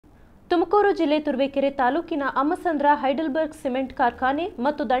ತುಮಕೂರು ಜಿಲ್ಲೆ ತುರುವೇಕೆರೆ ತಾಲೂಕಿನ Ammasandra Heidelberg cement ಕಾರ್ಖಾನೆ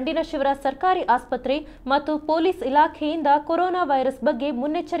ಮತ್ತು ದಂಡಿನಶಿವರ ಸರ್ಕಾರಿ ಆಸ್ಪತ್ರೆ ಮತ್ತು ಪೊಲೀಸ್ ಇಲಾಖೆಯಿಂದ ಕೊರೋನಾ ವೈರಸ್ ಬಗ್ಗೆ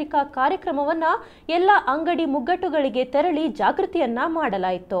ಮುನ್ನೆಚ್ಚರಿಕಾ ಕಾರ್ಯಕ್ರಮವನ್ನು ಎಲ್ಲ ಅಂಗಡಿ ಮುಗ್ಗಟ್ಟುಗಳಿಗೆ ತೆರಳಿ ಜಾಗೃತಿಯನ್ನ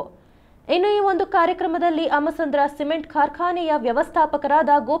ಮಾಡಲಾಯಿತು. ಇನ್ನು ಈ ಒಂದು ಕಾರ್ಯಕ್ರಮದಲ್ಲಿ ಅಮ್ಮಸಂದ್ರ ಸಿಮೆಂಟ್ ಕಾರ್ಖಾನೆಯ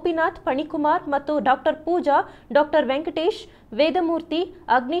ವ್ಯವಸ್ಥಾಪಕರಾದ ಗೋಪಿನಾಥ್, ಫಣಿಕುಮಾರ್ ಮತ್ತು ಡಾಕ್ಟರ್ ಪೂಜಾ, ಡಾಕ್ಟರ್ ವೆಂಕಟೇಶ್, ವೇದಮೂರ್ತಿ,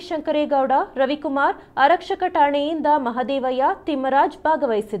 ಅಗ್ನಿಶಂಕರೇಗೌಡ, ರವಿಕುಮಾರ್, ಆರಕ್ಷಕ ಠಾಣೆಯಿಂದ ಮಹದೇವಯ್ಯ, ತಿಮ್ಮರಾಜ್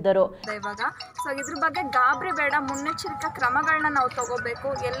ಭಾಗವಹಿಸಿದ್ದರು. ಇದ್ರ ಬಗ್ಗೆ ಗಾಬರಿ ಬೇಡ, ಮುನ್ನೆಚ್ಚರಿಕಾ ಕ್ರಮಗಳನ್ನ ನಾವು ತಗೋಬೇಕು.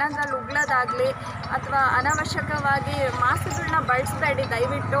 ಎಲ್ಲಂದ್ರಲ್ಲಿ ಉಗ್ಳೋದಾಗ್ಲಿ ಅಥವಾ ಅನಾವಶ್ಯಕವಾಗಿ ಮಾಸ್ಕ್ಗಳನ್ನ ಬಳಸಬೇಡಿ.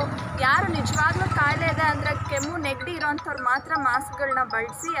 ದಯವಿಟ್ಟು ಯಾರು ನಿಜವಾಗ್ಲೂ ಕಾಯಿಲೆ ಇದೆ ಅಂದರೆ ಕೆಮ್ಮು ನೆಗಡಿ ಇರೋಂಥವ್ರು ಮಾತ್ರ ಮಾಸ್ಕ್ಗಳನ್ನ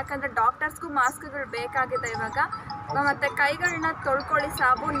ಬಳಸಿ. ಯಾಕಂದರೆ ಡಾಕ್ಟರ್ಸ್ಗೂ ಮಾಸ್ಕ್ಗಳು ಬೇಕಾಗಿದೆ ಇವಾಗ. ಮತ್ತು ಕೈಗಳನ್ನ ತೊಳ್ಕೊಳ್ಳಿ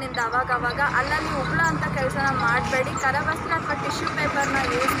ಸಾಬೂನಿಂದ ಅವಾಗವಾಗ. ಅಲ್ಲಲ್ಲಿ ಉಗುಳೋ ಅಂಥ ಕೆಲಸನ ಮಾಡಬೇಡಿ. ಕರವಸ್ತ್ರ ಅಥವಾ ಟಿಶ್ಯೂ ಪೇಪರ್ನ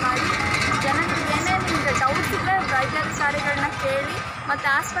ಯೂಸ್ ಮಾಡಿ. ಜನಗಳಿಗೆ ಏನೇನು ನಿಮಗೆ ಡೌಟ್ಸ್ ಇದ್ದರೆ ವೈದ್ಯಾಧಿಕಾರಿಗಳನ್ನ ಕೇಳಿ. ಮತ್ತು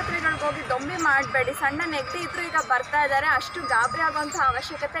ಆಸ್ಪತ್ರೆಗಳಿಗೆ ಹೋಗಿ ದೊಂಬಿ ಮಾಡಬೇಡಿ. ಸಣ್ಣ ನೆಗಡಿ ಇದ್ರೂ ಈಗ ಬರ್ತಾ ಇದ್ದಾರೆ, ಅಷ್ಟು ಗಾಬರಿ ಆಗುವಂಥ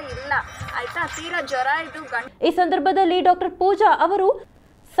ಅವಶ್ಯಕತೆ ಇಲ್ಲ, ಆಯಿತಾ. ತೀರಾ ಜ್ವರ ಇದು. ಈ ಸಂದರ್ಭದಲ್ಲಿ ಡಾಕ್ಟರ್ ಪೂಜಾ ಅವರು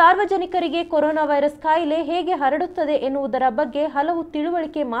ಸಾರ್ವಜನಿಕರಿಗೆ ಕೊರೋನಾ ವೈರಸ್ ಕಾಯಿಲೆ ಹೇಗೆ ಹರಡುತ್ತದೆ ಎನ್ನುವುದರ ಬಗ್ಗೆ ಹಲವು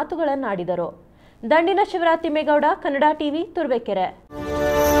ತಿಳುವಳಿಕೆ ಮಾತುಗಳನ್ನಾಡಿದರು. ದಂಡಿನ ಶಿವರಾತಿಮೇಗೌಡ, ಕನ್ನಡ ಟಿವಿ, ತುರುವೇಕೆರೆ.